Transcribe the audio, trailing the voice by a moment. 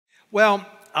Well,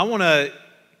 I want to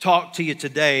talk to you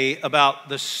today about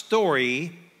the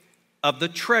story of the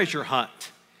treasure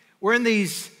hunt. We're in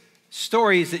these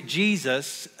stories that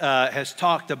Jesus has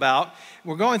talked about.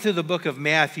 We're going through the book of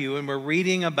Matthew, and we're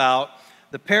reading about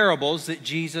the parables that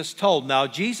Jesus told. Now,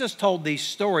 Jesus told these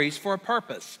stories for a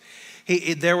purpose.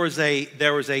 There was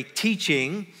a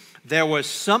teaching. There was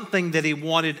something that he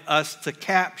wanted us to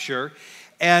capture.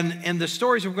 And in the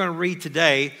stories we're going to read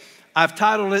today, I've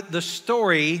titled it The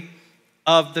Story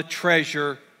of the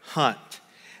Treasure Hunt.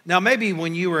 Now, maybe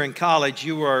when you were in college,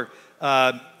 you were,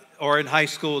 or in high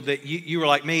school, that you were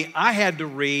like me. I had to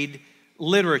read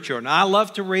literature. And I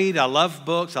love to read. I love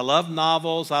books. I love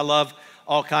novels. I love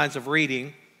all kinds of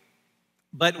reading.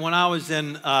 But when I was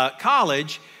in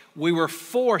college, we were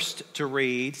forced to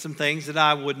read some things that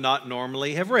I would not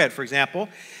normally have read. For example,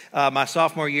 my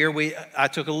sophomore year, I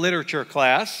took a literature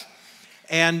class,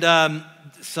 and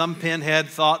some pinhead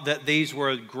thought that this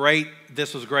was great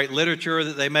literature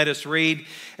that they made us read,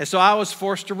 and so I was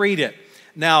forced to read it.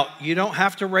 Now, you don't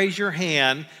have to raise your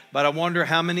hand, but I wonder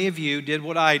how many of you did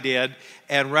what I did,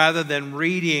 and rather than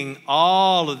reading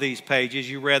all of these pages,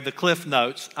 you read the Cliff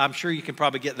Notes. I'm sure you can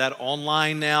probably get that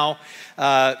online now,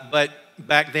 but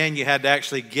back then you had to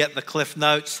actually get the Cliff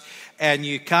Notes, and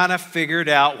you kind of figured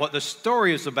out what the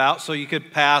story is about so you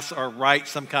could pass or write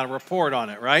some kind of report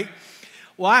on it, right?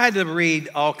 Well, I had to read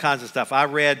all kinds of stuff. I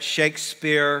read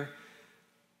Shakespeare.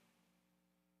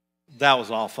 That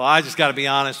was awful. I just got to be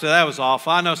honest. That was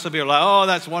awful. I know some people are like, oh,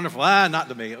 that's wonderful. Not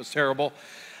to me. It was terrible.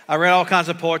 I read all kinds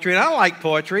of poetry, and I don't like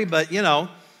poetry, but,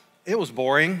 it was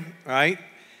boring, right?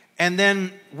 And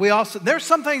then there's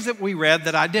some things that we read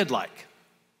that I did like.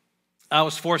 I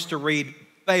was forced to read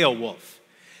Beowulf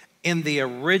in the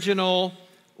original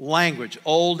language,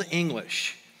 Old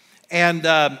English. And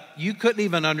you couldn't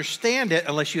even understand it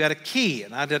unless you had a key.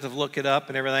 And I had to look it up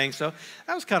and everything. So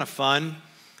that was kind of fun.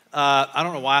 I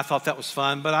don't know why I thought that was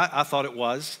fun, but I thought it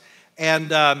was. And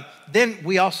then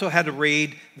we also had to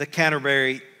read the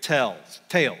Canterbury Tales.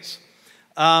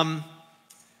 I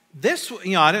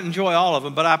didn't enjoy all of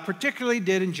them, but I particularly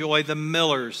did enjoy the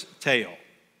Miller's Tale.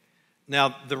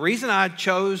 Now, the reason I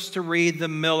chose to read the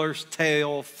Miller's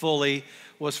Tale fully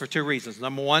was for two reasons.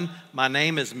 Number one, my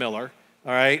name is Miller,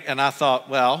 all right? And I thought,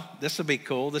 well, this would be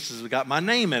cool. This has got my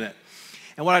name in it.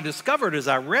 And what I discovered as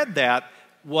I read that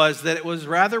was that it was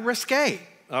rather risque,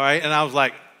 all right? And I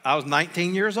was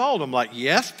 19 years old. I'm like,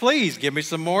 yes, please, give me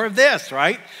some more of this,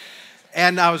 right?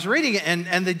 And I was reading it,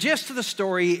 and the gist of the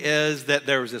story is that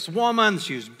there was this woman.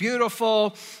 She was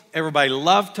beautiful. Everybody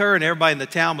loved her, and everybody in the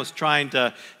town was trying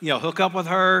to, hook up with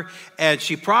her. And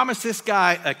she promised this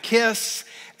guy a kiss,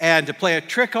 and to play a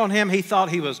trick on him, he thought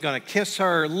he was going to kiss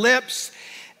her lips,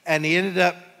 and he ended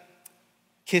up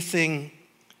kissing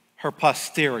her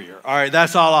posterior. All right,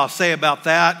 that's all I'll say about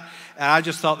that. And I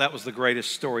just thought that was the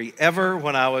greatest story ever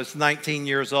when I was 19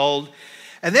 years old.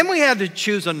 And then we had to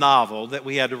choose a novel that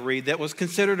we had to read that was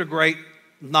considered a great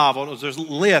novel. There's a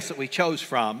list that we chose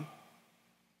from.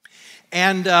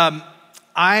 And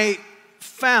I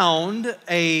found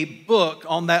a book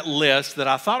on that list that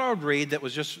I thought I would read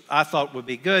that I thought would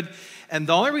be good. And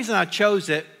the only reason I chose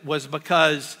it was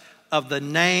because of the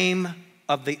name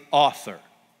of the author.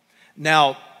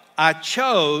 Now, I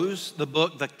chose the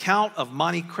book The Count of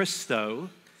Monte Cristo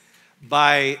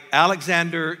by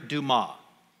Alexander Dumas.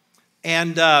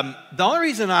 And the only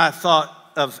reason I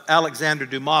thought of Alexander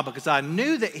Dumas, because I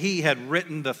knew that he had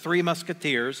written The Three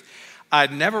Musketeers.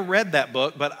 I'd never read that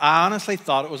book, but I honestly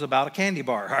thought it was about a candy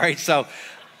bar, all right? So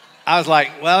I was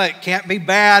like, well, it can't be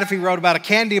bad if he wrote about a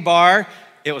candy bar.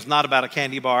 It was not about a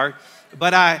candy bar.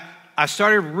 But I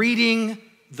started reading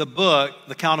the book,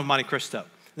 The Count of Monte Cristo.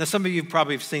 Now, some of you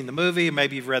probably have seen the movie,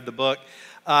 maybe you've read the book.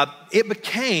 It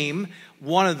became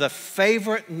one of the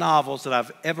favorite novels that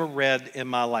I've ever read in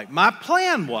my life. My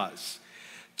plan was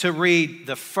to read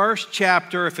the first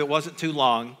chapter, if it wasn't too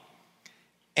long,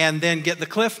 and then get the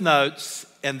Cliff Notes,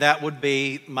 and that would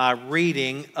be my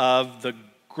reading of the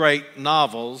great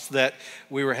novels that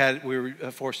we were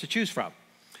forced to choose from.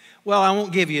 Well, I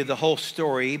won't give you the whole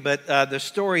story, but the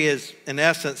story is, in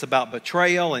essence, about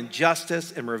betrayal and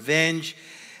justice and revenge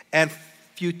and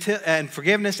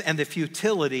forgiveness and the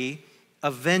futility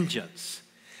of vengeance.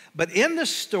 But in the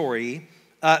story,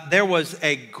 there was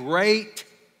a great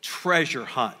treasure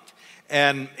hunt.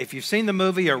 And if you've seen the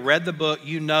movie or read the book,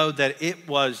 you know that it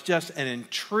was just an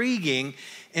intriguing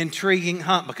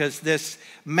hunt, because this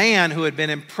man who had been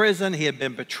in prison, he had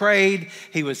been betrayed,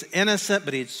 he was innocent,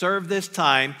 but he had served this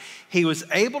time. He was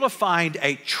able to find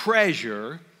a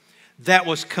treasure that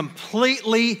was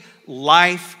completely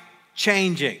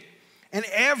life-changing. And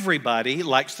everybody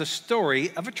likes the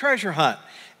story of a treasure hunt.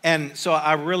 And so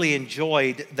I really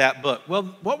enjoyed that book.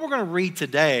 Well, what we're going to read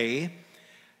today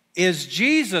is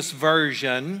Jesus'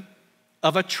 version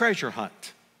of a treasure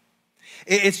hunt.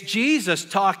 It's Jesus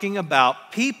talking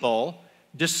about people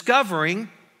discovering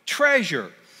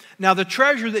treasure. Now, the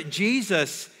treasure that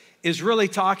Jesus is really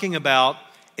talking about,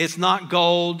 it's not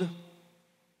gold,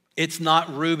 it's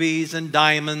not rubies and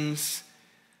diamonds,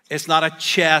 it's not a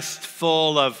chest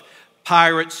full of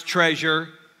pirates' treasure,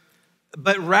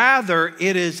 but rather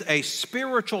it is a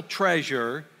spiritual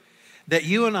treasure that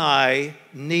you and I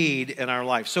need in our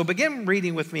life. So begin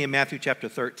reading with me in Matthew chapter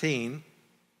 13.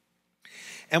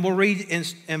 And we'll read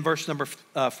in verse number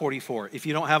 44. If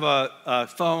you don't have a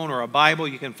phone or a Bible,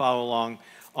 you can follow along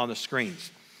on the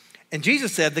screens. And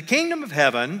Jesus said, the kingdom of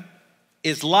heaven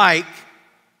is like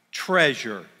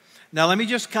treasure. Now, let me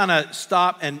just kind of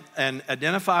stop and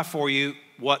identify for you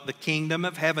what the kingdom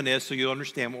of heaven is so you'll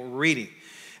understand what we're reading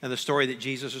and the story that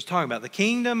Jesus was talking about. The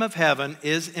kingdom of heaven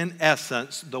is, in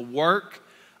essence, the work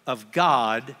of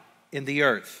God in the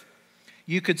earth.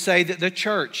 You could say that the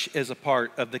church is a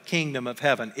part of the kingdom of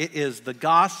heaven. It is the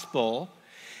gospel,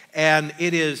 and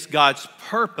it is God's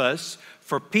purpose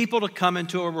for people to come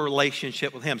into a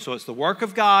relationship with Him. So it's the work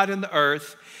of God in the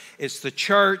earth, it's the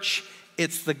church,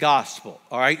 it's the gospel.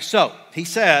 All right, so He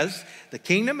says the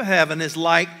kingdom of heaven is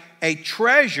like a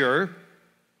treasure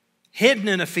hidden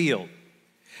in a field,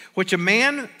 which a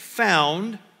man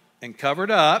found and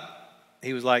covered up.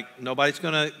 He was like, nobody's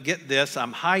going to get this,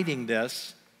 I'm hiding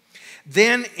this.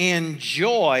 Then in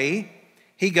joy,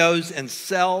 he goes and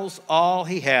sells all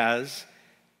he has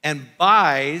and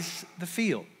buys the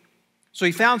field. So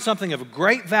he found something of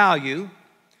great value.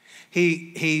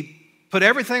 He put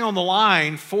everything on the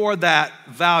line for that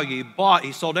value.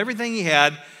 He sold everything he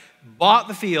had, bought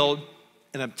the field,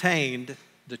 and obtained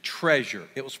the treasure.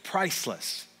 It was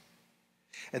priceless.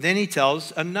 And then he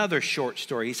tells another short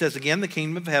story. He says, again, the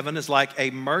kingdom of heaven is like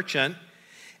a merchant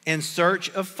in search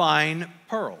of fine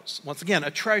pearls. Once again,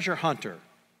 a treasure hunter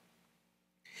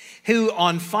who,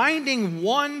 on finding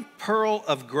one pearl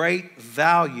of great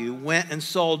value, went and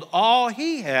sold all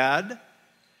he had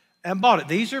and bought it.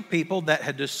 These are people that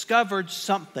had discovered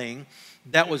something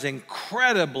that was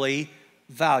incredibly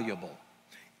valuable,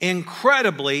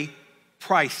 incredibly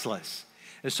priceless.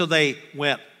 And so they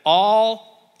went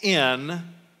all in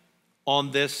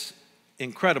on this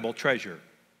incredible treasure.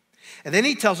 And then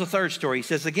he tells a third story. He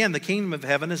says, again, the kingdom of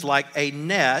heaven is like a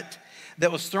net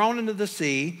that was thrown into the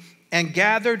sea and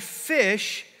gathered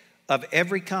fish of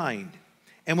every kind.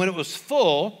 And when it was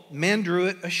full, men drew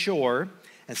it ashore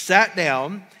and sat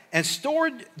down and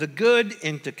stored the good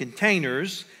into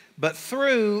containers, but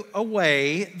threw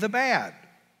away the bad.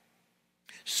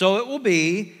 So it will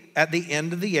be at the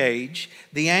end of the age.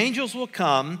 The angels will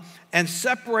come and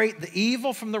separate the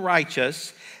evil from the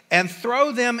righteous and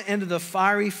throw them into the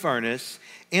fiery furnace,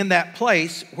 in that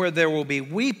place where there will be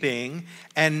weeping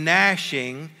and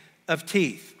gnashing of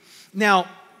teeth. Now,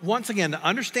 once again, to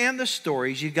understand the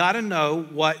stories, you got to know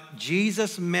what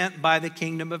Jesus meant by the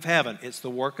kingdom of heaven. It's the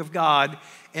work of God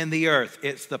in the earth.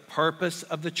 It's the purpose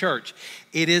of the church.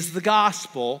 It is the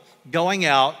gospel going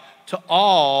out to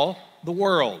all the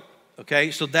world.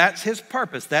 Okay, so that's His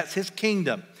purpose. That's His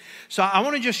kingdom. So I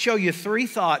want to just show you three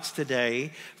thoughts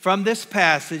today from this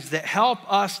passage that help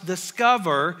us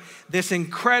discover this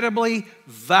incredibly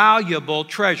valuable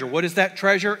treasure. What is that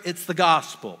treasure? It's the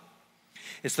gospel.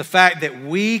 It's the fact that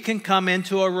we can come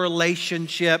into a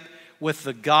relationship with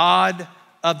the God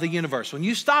of the universe. When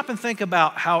you stop and think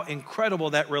about how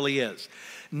incredible that really is,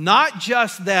 not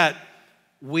just that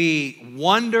we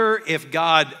wonder if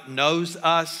God knows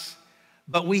us,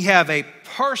 but we have a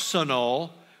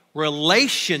personal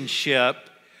relationship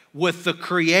with the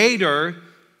creator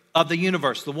of the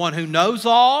universe, the one who knows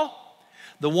all,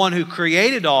 the one who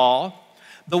created all,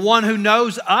 the one who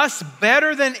knows us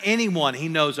better than anyone. He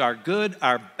knows our good,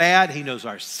 our bad, He knows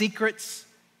our secrets,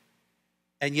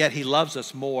 and yet He loves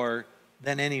us more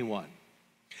than anyone.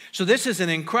 So this is an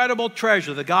incredible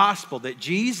treasure, the gospel, that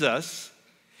Jesus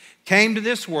came to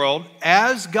this world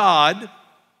as God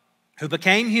who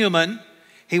became human.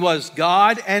 He was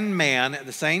God and man at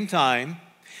the same time.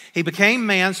 He became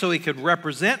man so He could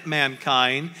represent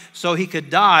mankind, so He could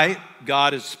die.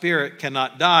 God as spirit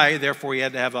cannot die, therefore He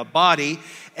had to have a body.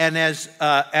 And as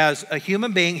a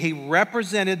human being, He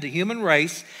represented the human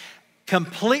race,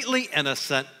 completely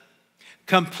innocent,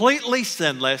 completely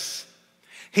sinless.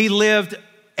 He lived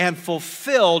and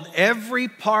fulfilled every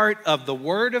part of the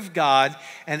Word of God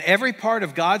and every part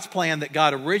of God's plan that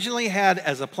God originally had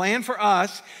as a plan for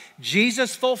us.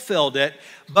 Jesus fulfilled it,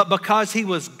 but because he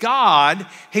was God,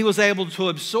 he was able to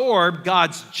absorb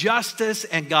God's justice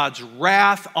and God's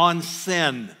wrath on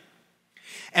sin.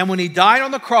 And when he died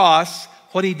on the cross,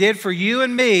 what he did for you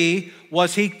and me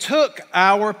was he took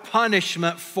our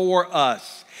punishment for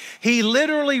us. He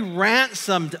literally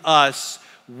ransomed us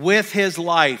with his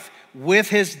life, with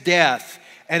his death,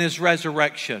 and his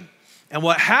resurrection. And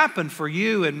what happened for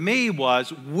you and me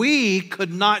was we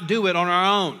could not do it on our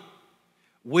own.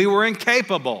 We were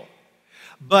incapable.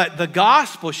 But the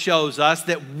gospel shows us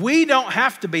that we don't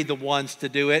have to be the ones to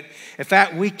do it. In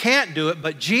fact, we can't do it,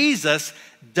 but Jesus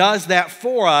does that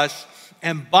for us.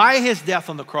 And by his death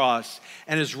on the cross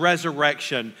and his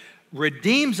resurrection,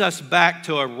 redeems us back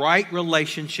to a right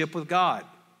relationship with God.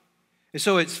 And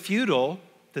so it's futile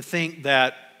to think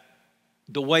that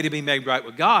the way to be made right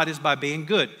with God is by being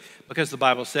good, because the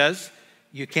Bible says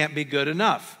you can't be good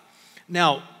enough.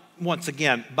 Now, once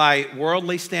again, by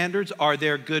worldly standards, are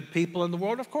there good people in the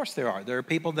world? Of course there are. There are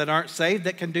people that aren't saved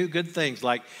that can do good things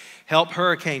like help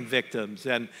hurricane victims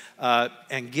and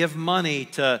give money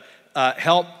to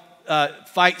help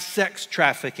fight sex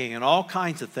trafficking and all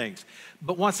kinds of things.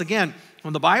 But once again,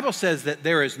 when the Bible says that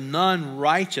there is none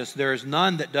righteous, there is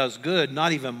none that does good,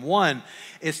 not even one,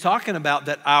 it's talking about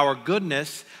that our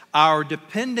goodness, our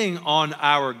depending on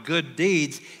our good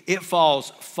deeds, it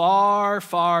falls far,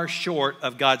 far short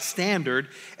of God's standard,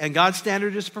 and God's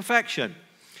standard is perfection.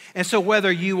 And so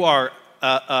whether you are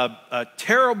a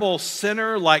terrible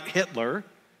sinner like Hitler,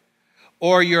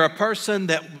 or you're a person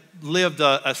that lived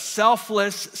a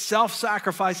selfless,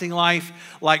 self-sacrificing life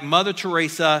like Mother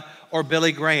Teresa or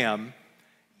Billy Graham,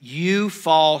 you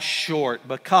fall short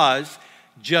because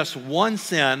just one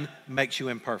sin makes you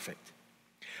imperfect.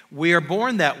 We are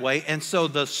born that way, and so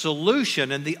the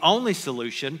solution, and the only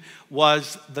solution,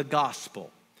 was the gospel.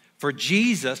 For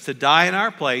Jesus to die in our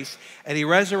place, and he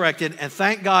resurrected, and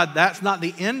thank God that's not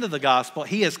the end of the gospel.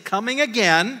 He is coming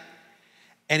again,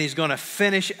 and he's going to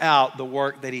finish out the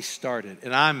work that he started.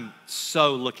 And I'm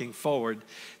so looking forward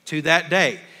to that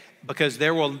day, because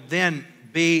there will then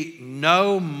be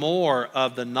no more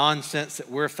of the nonsense that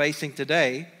we're facing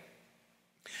today.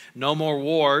 No more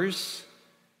wars,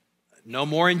 no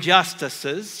more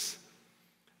injustices,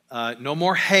 no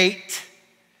more hate,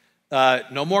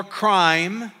 no more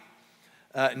crime,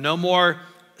 no more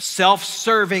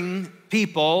self-serving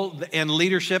people in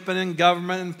leadership and in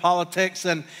government and politics.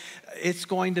 And it's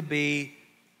going to be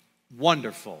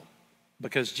wonderful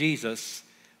because Jesus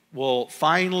will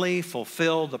finally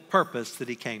fulfill the purpose that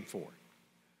he came for.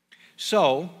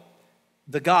 So,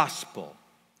 the gospel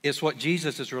is what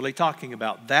Jesus is really talking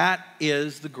about. That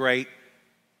is the great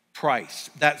price.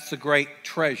 That's the great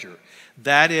treasure.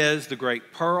 That is the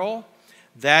great pearl.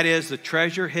 That is the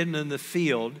treasure hidden in the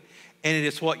field. And it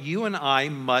is what you and I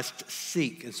must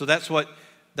seek. And so that's what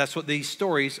these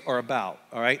stories are about,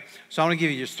 all right? So I want to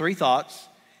give you just 3 thoughts,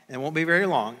 and it won't be very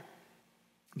long,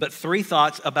 but 3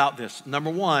 thoughts about this. Number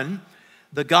 1,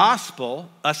 the gospel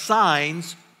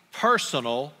assigns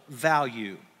personal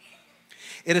value.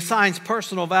 It assigns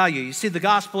personal value. You see, the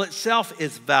gospel itself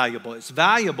is valuable. It's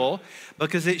valuable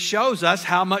because it shows us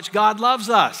how much God loves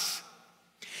us.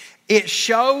 It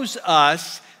shows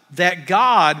us that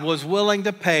God was willing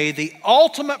to pay the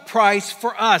ultimate price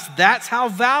for us. That's how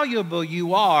valuable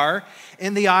you are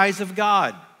in the eyes of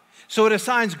God. So it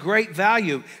assigns great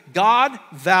value. God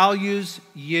values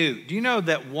you. Do you know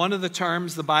that one of the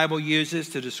terms the Bible uses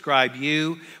to describe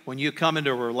you when you come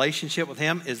into a relationship with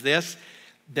him is this,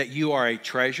 that you are a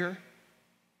treasure?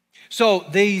 So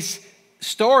these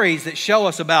stories that show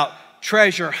us about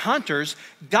treasure hunters,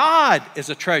 God is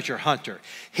a treasure hunter.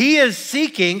 He is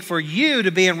seeking for you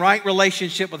to be in right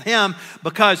relationship with him,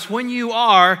 because when you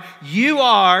are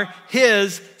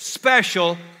his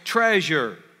special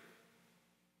treasure.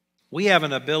 We have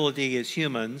an ability as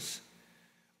humans,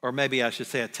 or maybe I should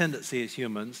say a tendency as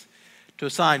humans, to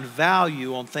assign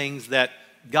value on things that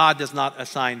God does not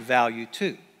assign value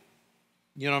to.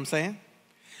 You know what I'm saying?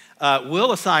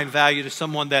 We'll assign value to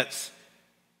someone that's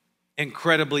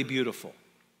incredibly beautiful.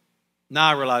 Now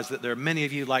I realize that there are many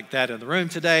of you like that in the room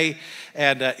today,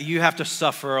 and you have to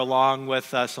suffer along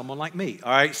with someone like me,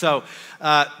 all right? So,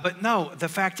 but no, the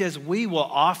fact is we will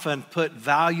often put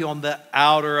value on the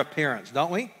outer appearance,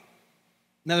 don't we?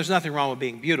 Now, there's nothing wrong with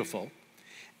being beautiful.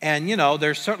 And, you know,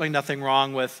 there's certainly nothing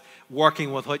wrong with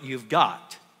working with what you've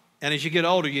got. And as you get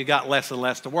older, you got less and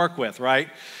less to work with, right?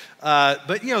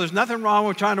 But, you know, there's nothing wrong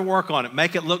with trying to work on it,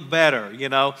 make it look better, you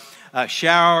know.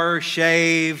 Shower,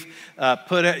 shave,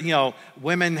 put it, you know,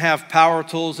 women have power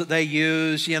tools that they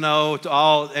use, you know,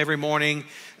 every morning.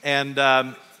 And,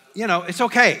 you know, it's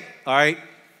okay, all right?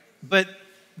 But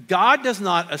God does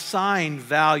not assign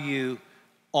value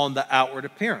on the outward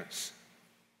appearance,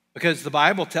 because the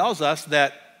Bible tells us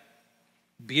that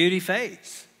beauty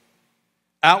fades,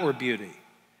 outward beauty,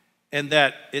 and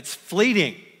that it's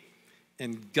fleeting.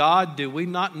 And God, do we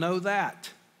not know that?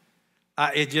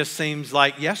 It just seems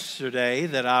like yesterday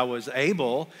that I was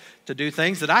able to do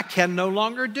things that I can no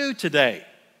longer do today.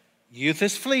 Youth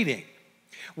is fleeting.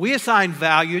 We assign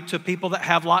value to people that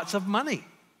have lots of money.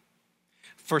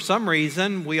 For some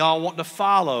reason, we all want to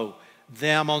follow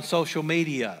them on social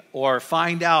media or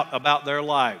find out about their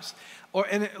lives.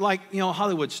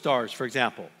 Hollywood stars, for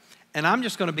example. And I'm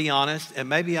just going to be honest, and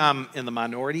maybe I'm in the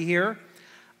minority here.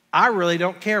 I really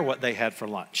don't care what they had for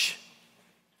lunch.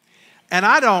 And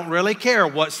I don't really care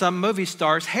what some movie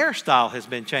star's hairstyle has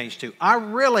been changed to. I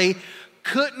really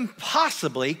couldn't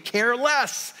possibly care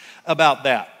less about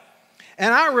that.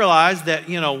 And I realized that,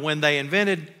 when they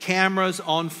invented cameras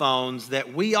on phones,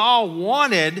 that we all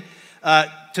wanted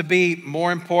to be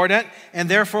more important, and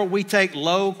therefore we take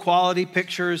low-quality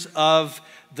pictures of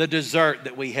the dessert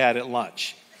that we had at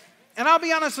lunch. And I'll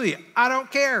be honest with you, I don't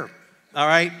care, all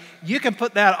right? You can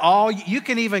put you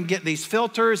can even get these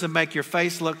filters and make your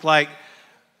face look like,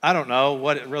 I don't know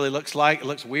what it really looks like. It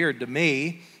looks weird to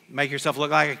me. Make yourself look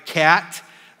like a cat.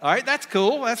 All right, that's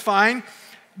cool, that's fine.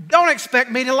 Don't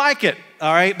expect me to like it,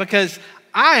 all right? Because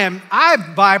I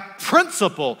by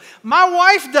principle. My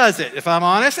wife does it, if I'm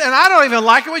honest, and I don't even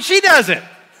like it when she does it.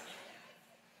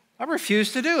 I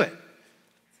refuse to do it.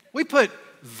 We put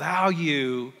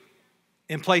value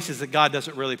in places that God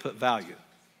doesn't really put value,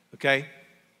 okay?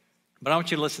 But I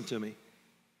want you to listen to me.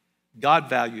 God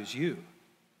values you.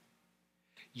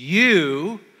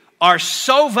 You are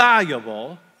so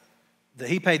valuable that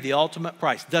he paid the ultimate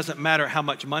price. Doesn't matter how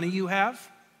much money you have.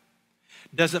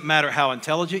 Doesn't matter how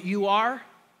intelligent you are.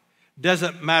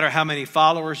 Doesn't matter how many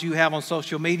followers you have on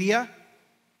social media.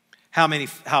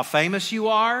 How famous you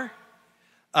are.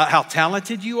 How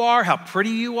talented you are. How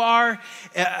pretty you are.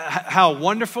 How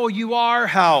wonderful you are.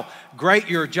 How great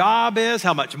your job is.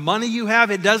 How much money you have.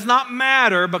 It does not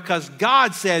matter, because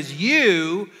God says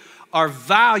you are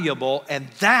valuable, and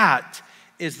that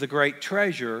is the great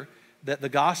treasure that the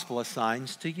gospel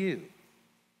assigns to you.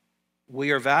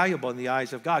 We are valuable in the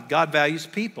eyes of God. God values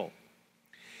people.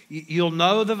 You'll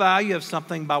know the value of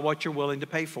something by what you're willing to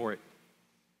pay for it.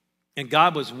 And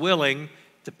God was willing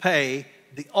to pay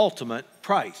the ultimate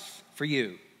price for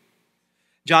you.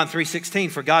 John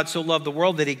 3:16, for God so loved the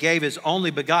world that he gave his only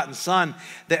begotten Son,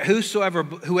 that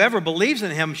whoever believes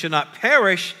in him should not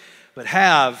perish, but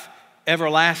have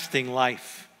everlasting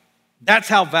life. That's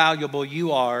how valuable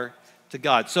you are to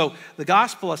God. So the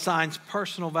gospel assigns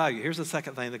personal value. Here's the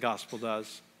second thing the gospel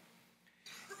does.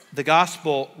 The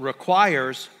gospel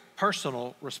requires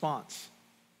personal response.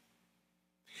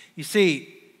 You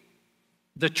see,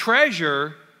 the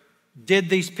treasure did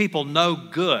these people no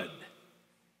good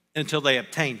until they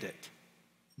obtained it.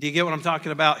 Do you get what I'm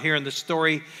talking about here in the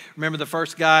story? Remember the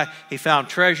first guy, he found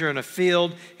treasure in a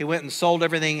field. He went and sold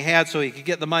everything he had so he could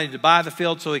get the money to buy the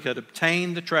field so he could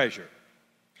obtain the treasure.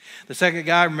 The second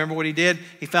guy, remember what he did?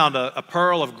 He found a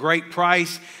pearl of great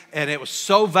price, and it was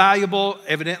so valuable.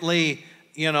 Evidently,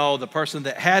 the person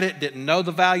that had it didn't know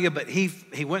the value, but he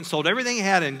went and sold everything he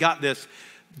had and got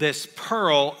this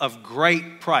pearl of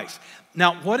great price.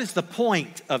 Now, what is the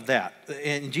point of that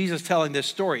in Jesus telling this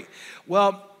story?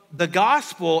 Well, the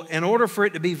gospel, in order for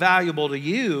it to be valuable to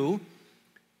you,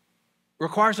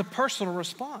 requires a personal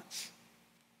response.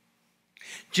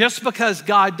 Just because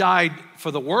God died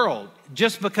for the world,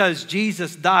 just because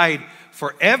Jesus died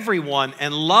for everyone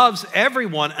and loves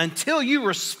everyone, until you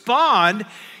respond,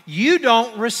 you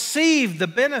don't receive the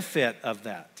benefit of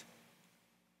that.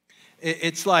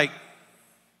 It's like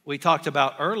we talked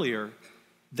about earlier,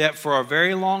 that for a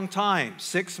very long time,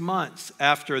 6 months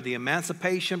after the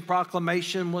Emancipation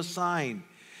Proclamation was signed,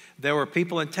 there were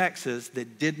people in Texas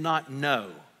that did not know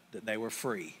that they were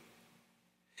free.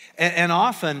 And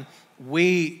often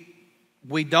we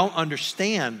don't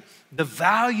understand the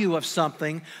value of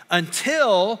something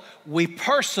until we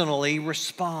personally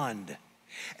respond.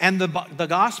 And the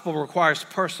gospel requires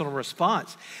personal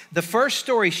response. The first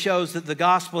story shows that the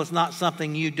gospel is not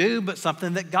something you do, but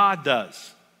something that God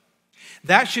does.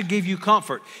 That should give you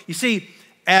comfort. You see,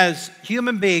 as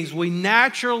human beings, we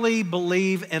naturally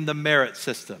believe in the merit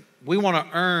system. We want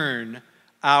to earn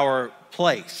our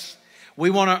place. We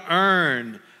want to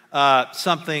earn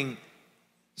something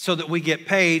so that we get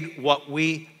paid what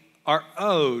we are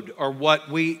owed or what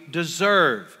we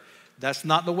deserve. That's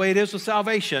not the way it is with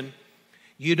salvation.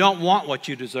 You don't want what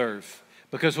you deserve,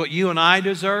 because what you and I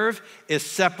deserve is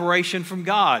separation from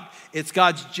God. It's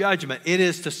God's judgment. It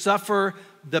is to suffer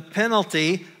the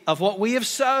penalty of what we have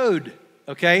sowed.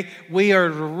 Okay? We are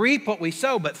to reap what we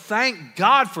sow, but thank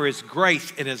God for His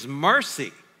grace and His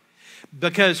mercy.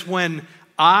 Because when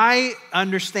I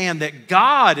understand that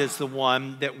God is the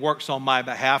one that works on my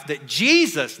behalf, that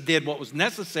Jesus did what was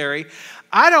necessary,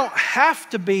 I don't have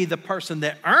to be the person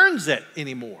that earns it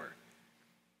anymore.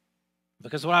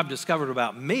 Because what I've discovered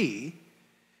about me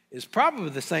is probably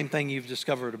the same thing you've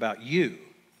discovered about you.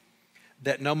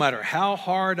 That no matter how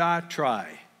hard I try,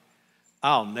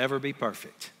 I'll never be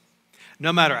perfect.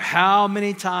 No matter how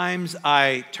many times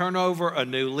I turn over a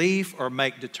new leaf or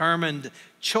make determined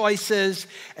choices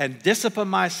and discipline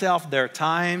myself, there are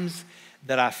times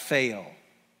that I fail.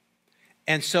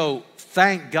 And so,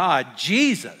 thank God,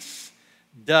 Jesus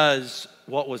does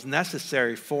what was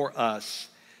necessary for us.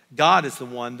 God is the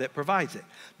one that provides it.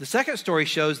 The second story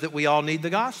shows that we all need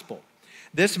the gospel.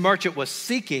 This merchant was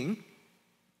seeking,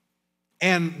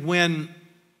 and when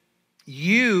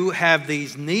you have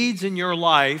these needs in your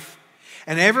life,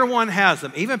 and everyone has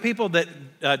them, even people that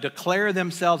declare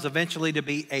themselves eventually to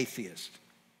be atheists.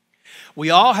 We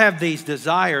all have these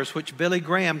desires, which Billy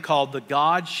Graham called the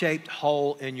God-shaped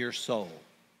hole in your soul.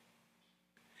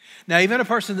 Now, even a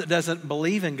person that doesn't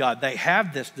believe in God, they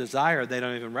have this desire, they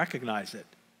don't even recognize it.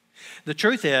 The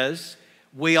truth is,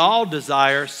 we all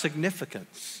desire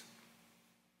significance.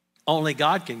 Only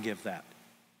God can give that.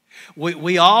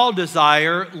 We all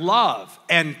desire love,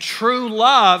 and true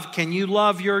love. Can you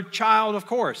love your child? Of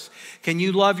course. Can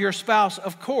you love your spouse?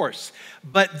 Of course.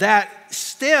 But that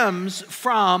stems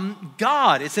from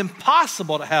God. It's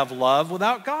impossible to have love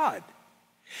without God.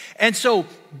 And so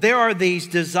there are these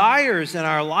desires in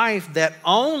our life that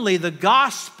only the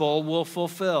gospel will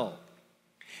fulfill.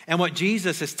 And what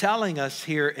Jesus is telling us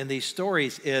here in these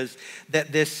stories is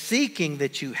that this seeking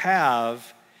that you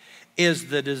have is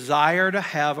the desire to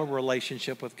have a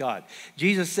relationship with God.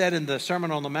 Jesus said in the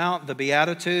Sermon on the Mount, the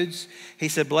Beatitudes, He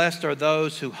said, "Blessed are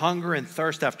those who hunger and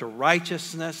thirst after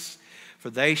righteousness, for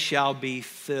they shall be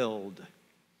filled."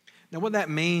 Now, what that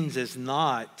means is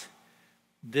not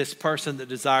this person that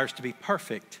desires to be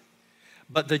perfect,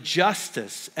 but the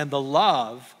justice and the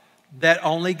love that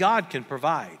only God can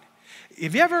provide.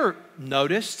 Have you ever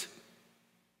noticed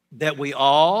that we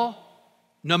all,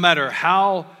 no matter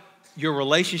how your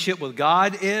relationship with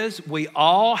God is, we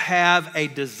all have a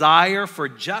desire for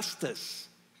justice.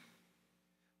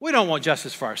 We don't want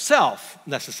justice for ourselves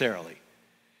necessarily,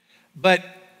 but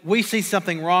we see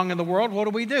something wrong in the world.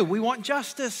 What do? We want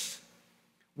justice.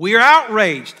 We are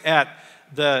outraged at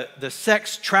the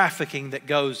sex trafficking that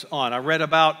goes on. I read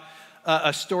about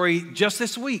a story just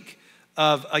this week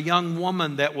of a young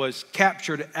woman that was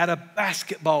captured at a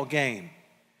basketball game.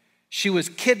 She was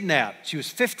kidnapped. She was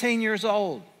 15 years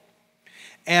old.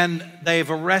 And they've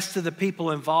arrested the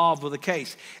people involved with the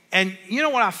case. And you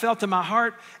know what I felt in my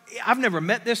heart? I've never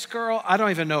met this girl. I don't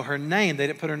even know her name. They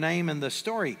didn't put her name in the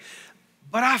story.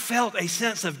 But I felt a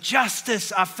sense of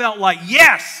justice. I felt like,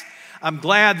 yes, I'm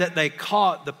glad that they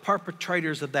caught the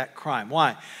perpetrators of that crime.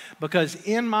 Why? Because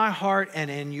in my heart and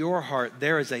in your heart,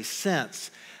 there is a sense,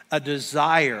 a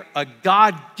desire, a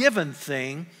God-given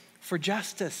thing for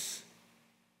justice.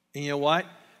 And you know what?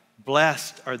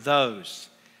 Blessed are those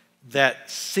that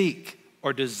seek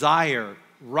or desire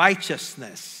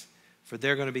righteousness, for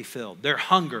they're going to be filled. Their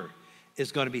hunger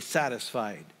is going to be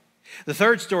satisfied. The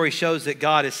third story shows that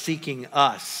God is seeking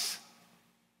us.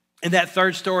 In that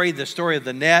third story, the story of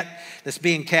the net that's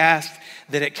being cast,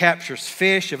 that it captures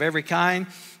fish of every kind,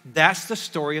 that's the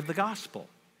story of the gospel.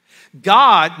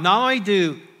 God, not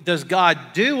only does God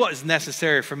do what is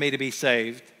necessary for me to be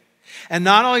saved, and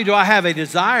not only do I have a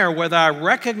desire, whether I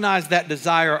recognize that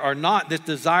desire or not, this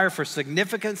desire for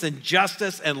significance and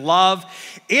justice and love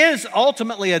is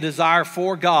ultimately a desire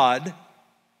for God.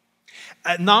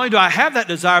 Not only do I have that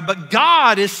desire, but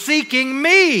God is seeking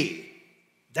me.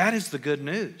 That is the good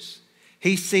news.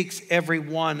 He seeks every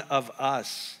one of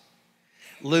us.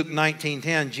 Luke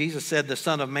 19:10, Jesus said, "The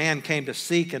Son of Man came to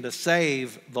seek and to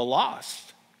save the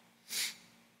lost."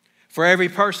 For every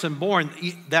person born,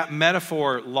 that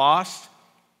metaphor, lost,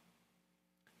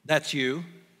 that's you,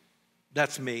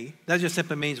 that's me. That just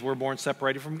simply means we're born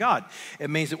separated from God. It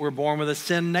means that we're born with a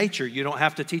sin nature. You don't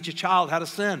have to teach a child how to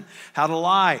sin, how to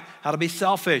lie, how to be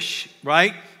selfish,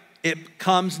 right? It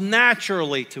comes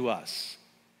naturally to us.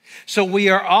 So we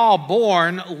are all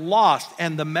born lost.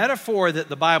 And the metaphor that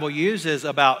the Bible uses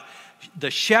about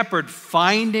the shepherd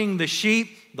finding the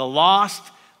sheep, the lost,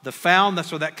 the found,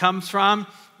 that's where that comes from.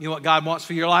 You know what God wants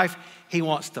for your life? He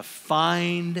wants to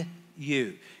find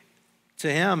you.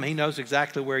 To Him, He knows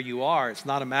exactly where you are. It's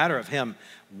not a matter of Him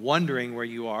wondering where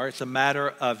you are. It's a matter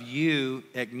of you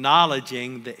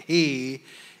acknowledging that He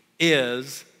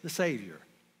is the Savior.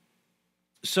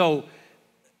 So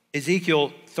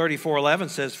Ezekiel 34:11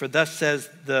 says, "For thus says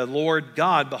the Lord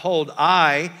God, behold,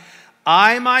 I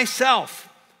myself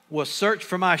will search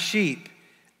for my sheep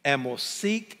and will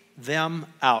seek them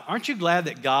out." Aren't you glad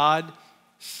that God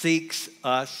seeks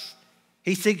us?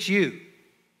 He seeks you.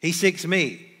 He seeks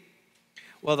me.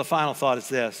 Well, the final thought is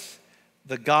this.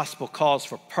 The gospel calls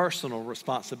for personal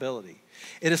responsibility.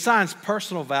 It assigns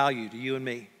personal value to you and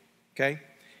me, okay?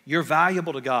 You're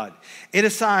valuable to God.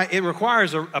 It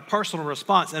requires a personal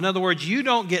response. In other words, you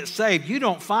don't get saved. You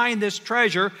don't find this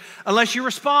treasure unless you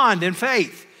respond in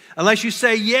faith, unless you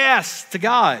say yes to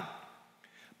God.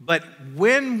 But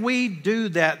when we do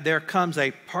that, there comes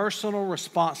a personal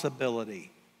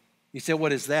responsibility. You say,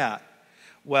 what is that?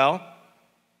 Well,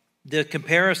 the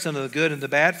comparison of the good and the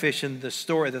bad fish in the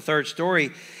third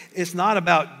story, it's not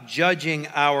about judging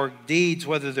our deeds,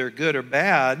 whether they're good or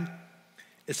bad.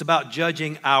 It's about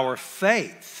judging our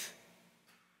faith.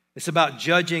 It's about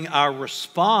judging our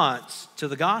response to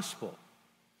the gospel.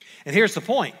 And here's the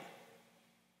point.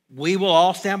 We will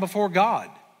all stand before God.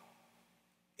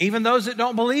 Even those that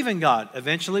don't believe in God,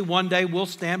 eventually one day will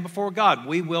stand before God.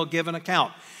 We will give an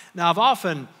account. Now, I've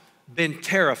often been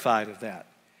terrified of that.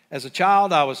 As a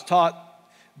child, I was taught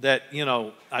that,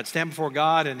 I'd stand before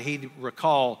God and He'd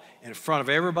recall in front of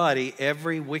everybody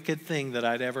every wicked thing that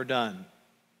I'd ever done.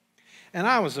 And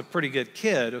I was a pretty good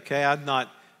kid, okay? I'd not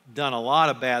done a lot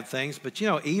of bad things, but,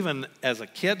 even as a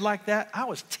kid like that, I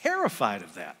was terrified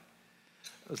of that.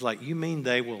 I was like, you mean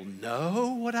they will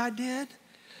know what I did?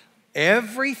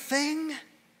 Everything?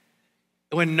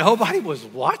 When nobody was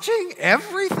watching?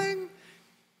 Everything?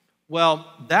 Well,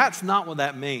 that's not what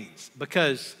that means,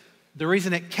 because the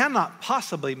reason it cannot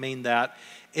possibly mean that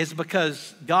is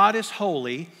because God is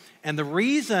holy, and the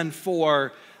reason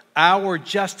for our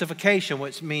justification,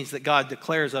 which means that God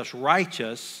declares us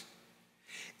righteous,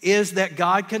 is that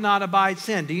God cannot abide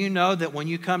sin. Do you know that when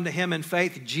you come to Him in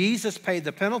faith, Jesus paid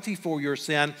the penalty for your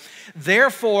sin?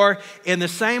 Therefore, in the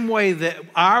same way that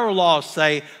our laws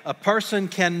say a person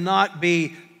cannot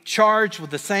be charged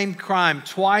with the same crime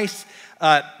twice,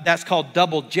 that's called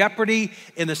double jeopardy.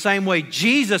 In the same way,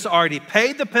 Jesus already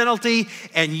paid the penalty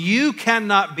and you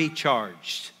cannot be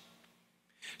charged.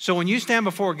 So when you stand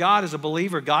before God as a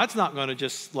believer, God's not going to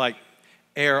just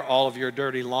air all of your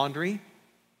dirty laundry.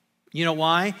 You know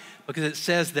why? Because it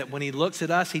says that when He looks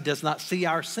at us, He does not see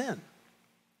our sin.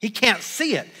 He can't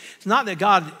see it. It's not that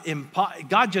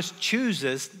God just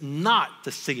chooses not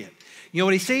to see it. You know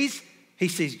what He sees? He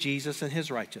sees Jesus and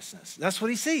His righteousness. That's what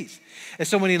He sees. And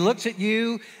so when He looks at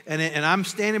you and I'm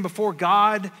standing before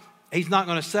God, He's not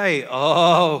going to say,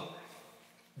 oh,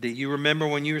 do you remember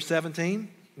when you were 17?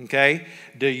 Okay?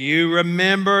 Do you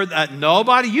remember that?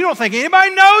 Nobody, you don't think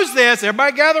anybody knows this.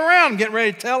 Everybody gather around and get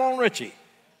ready to tell on Ritchie.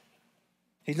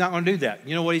 He's not going to do that.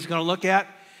 You know what He's going to look at?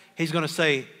 He's going to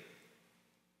say,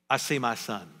 I see my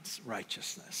son's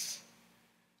righteousness.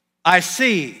 I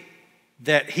see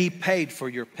that He paid for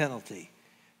your penalty.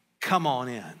 Come on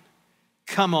in.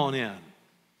 Come on in.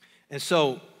 And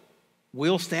so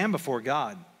we'll stand before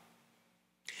God.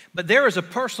 But there is a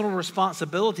personal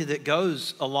responsibility that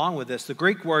goes along with this. The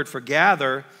Greek word for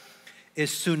gather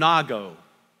is sunago.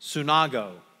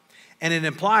 Sunago. And it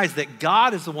implies that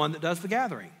God is the one that does the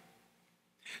gathering.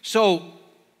 So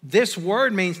this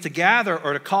word means to gather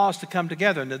or to cause to come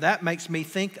together. Now that makes me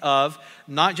think of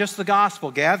not just the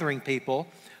gospel gathering people,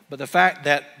 but the fact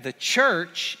that the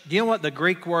church, do you know what the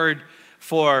Greek word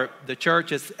for the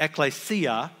church is?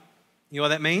 Ecclesia. You know what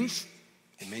that means?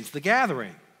 It means the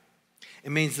gathering.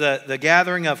 It means the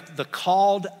gathering of the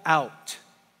called out.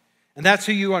 And that's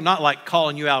who you are, not like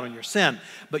calling you out on your sin,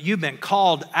 but you've been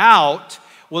called out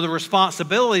with a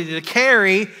responsibility to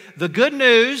carry the good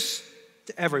news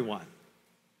to everyone.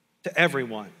 To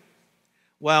everyone.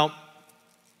 Well,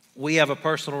 we have a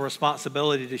personal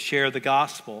responsibility to share the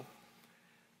gospel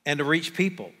and to reach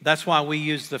people. That's why we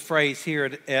use the phrase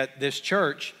here at this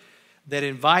church that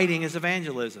inviting is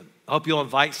evangelism. I hope you'll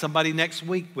invite somebody next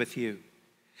week with you.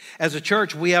 As a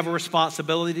church, we have a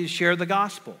responsibility to share the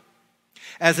gospel.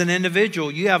 As an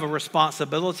individual, you have a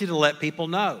responsibility to let people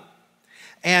know.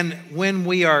 And when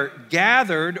we are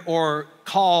gathered or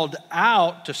called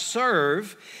out to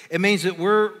serve, it means that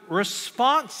we're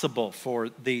responsible for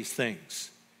these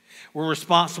things. We're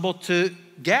responsible to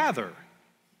gather,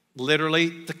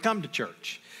 literally to come to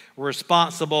church. We're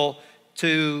responsible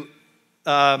to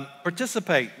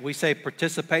participate. We say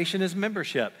participation is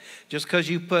membership. Just because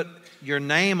you put your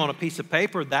name on a piece of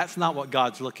paper, that's not what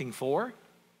God's looking for.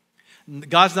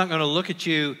 God's not going to look at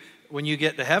you when you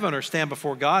get to heaven or stand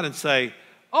before God and say,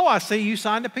 oh, I see you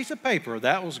signed a piece of paper.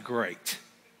 That was great.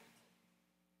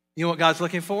 You know what God's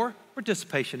looking for?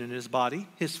 Participation in his body,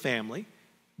 his family,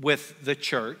 with the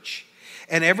church.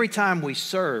 And every time we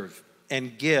serve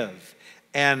and give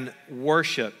and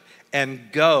worship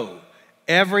and go,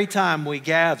 every time we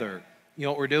gather, you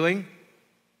know what we're doing?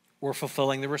 We're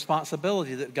fulfilling the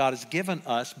responsibility that God has given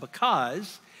us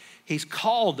because he's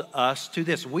called us to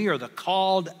this. We are the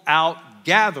called out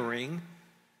gathering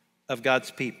of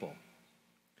God's people.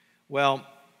 Well,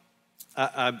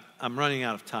 I'm running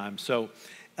out of time. So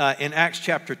in Acts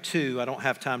chapter 2, I don't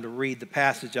have time to read the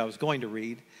passage I was going to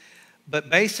read, but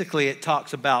basically it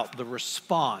talks about the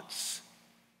response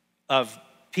of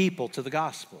people to the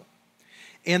gospel.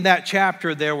 In that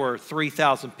chapter, there were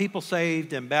 3,000 people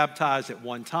saved and baptized at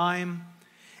one time,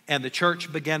 and the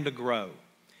church began to grow.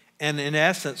 And in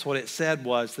essence, what it said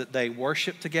was that they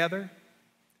worshiped together,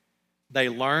 they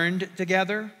learned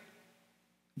together,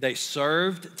 they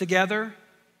served together,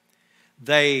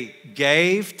 they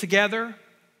gave together,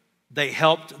 they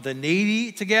helped the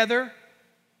needy together,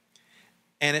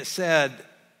 and it said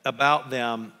about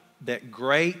them that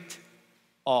great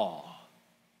awe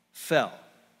fell.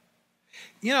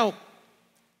 You know,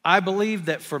 I believe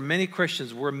that for many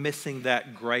Christians, we're missing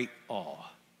that great awe.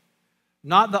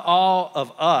 Not the awe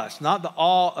of us, not the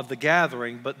awe of the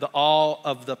gathering, but the awe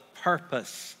of the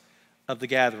purpose of the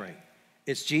gathering.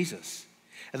 It's Jesus.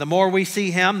 And the more we see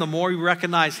him, the more we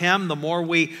recognize him, the more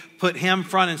we put him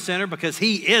front and center because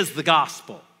he is the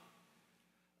gospel.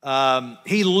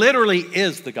 He literally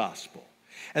is the gospel.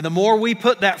 And the more we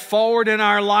put that forward in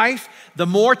our life, the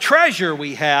more treasure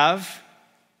we have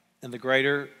and the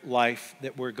greater life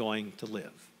that we're going to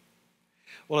live.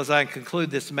 Well, as I conclude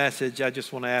this message, I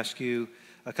just want to ask you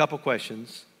a couple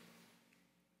questions.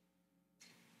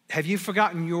 Have you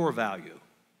forgotten your value?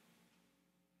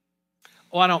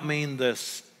 Oh, I don't mean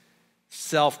this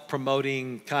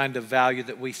self-promoting kind of value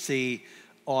that we see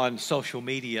on social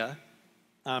media.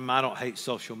 I don't hate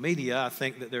social media. I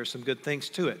think that there's some good things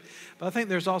to it. But I think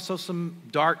there's also some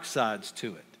dark sides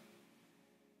to it.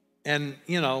 And,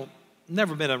 you know,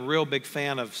 never been a real big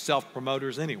fan of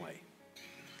self-promoters anyway.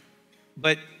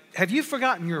 But have you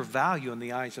forgotten your value in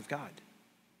the eyes of God?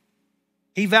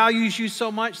 He values you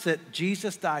so much that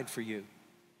Jesus died for you.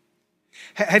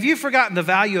 Have you forgotten the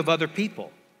value of other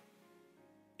people?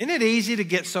 Isn't it easy to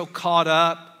get so caught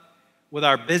up with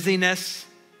our busyness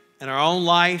and our own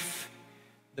life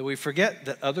that we forget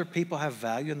that other people have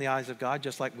value in the eyes of God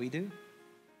just like we do?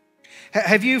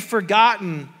 Have you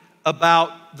forgotten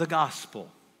about the gospel?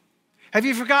 Have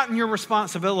you forgotten your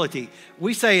responsibility?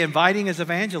 We say inviting is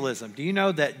evangelism. Do you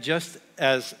know that just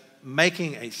as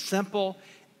making a simple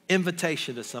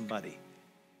invitation to somebody,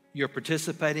 you're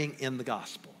participating in the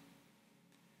gospel?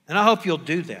 And I hope you'll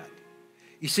do that.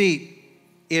 You see,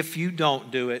 if you don't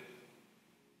do it,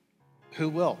 who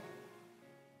will?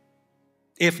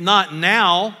 If not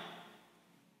now,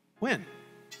 when?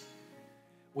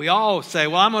 We all say,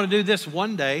 well, I'm going to do this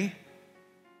one day.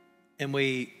 And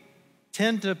we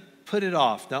tend to put it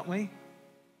off, don't we?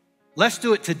 Let's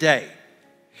do it today.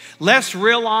 Let's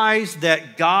realize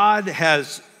that God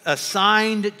has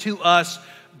assigned to us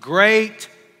great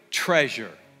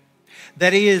treasure.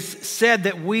 That he has said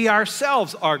that we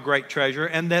ourselves are great treasure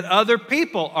and that other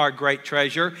people are great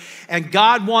treasure. And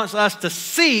God wants us to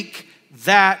seek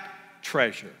that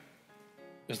treasure.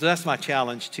 So that's my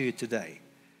challenge to you today.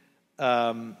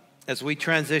 As we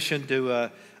transition to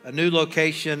a new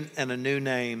location and a new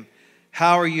name,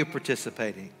 how are you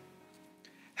participating?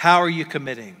 How are you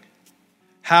committing?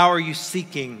 How are you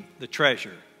seeking the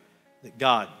treasure that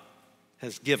God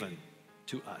has given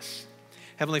to us?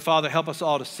 Heavenly Father, help us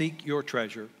all to seek your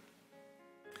treasure.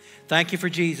 Thank you for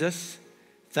Jesus.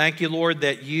 Thank you, Lord,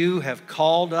 that you have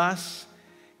called us.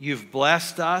 You've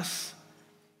blessed us.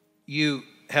 You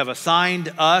have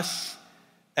assigned us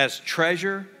as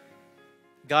treasure.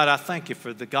 God, I thank you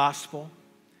for the gospel.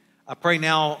 I pray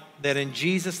now that in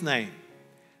Jesus' name,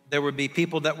 there would be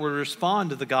people that would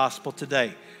respond to the gospel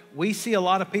today. We see a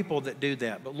lot of people that do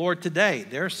that. But Lord, today,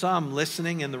 there are some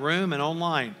listening in the room and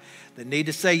online that need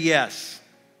to say yes.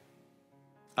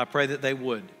 I pray that they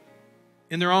would.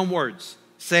 In their own words,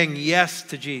 saying yes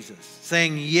to Jesus,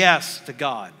 saying yes to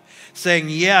God, saying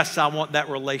yes, I want that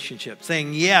relationship,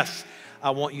 saying yes,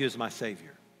 I want you as my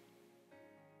Savior.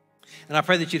 And I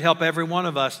pray that you'd help every one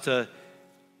of us to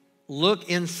look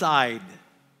inside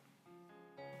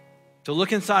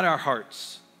our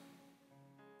hearts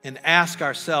and ask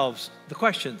ourselves the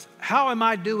questions, how am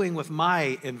I doing with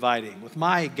my inviting, with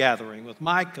my gathering, with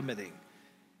my committing?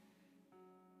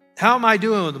 How am I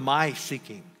doing with my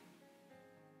seeking?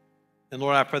 And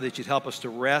Lord, I pray that you'd help us to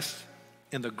rest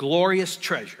in the glorious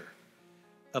treasure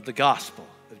of the gospel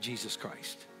of Jesus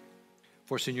Christ.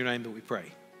 For it's in your name that we pray.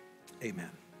 Amen.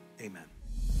 Amen.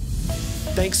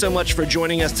 Thanks so much for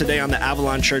joining us today on the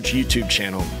Avalon Church YouTube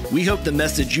channel. We hope the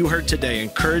message you heard today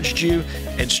encouraged you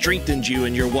and strengthened you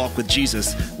in your walk with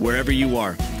Jesus wherever you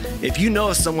are. If you know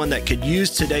of someone that could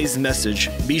use today's message,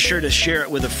 be sure to share it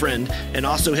with a friend and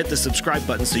also hit the subscribe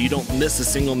button so you don't miss a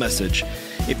single message.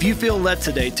 If you feel led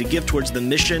today to give towards the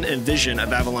mission and vision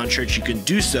of Avalon Church, you can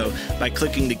do so by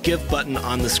clicking the Give button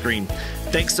on the screen.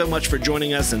 Thanks so much for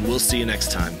joining us, and we'll see you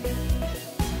next time.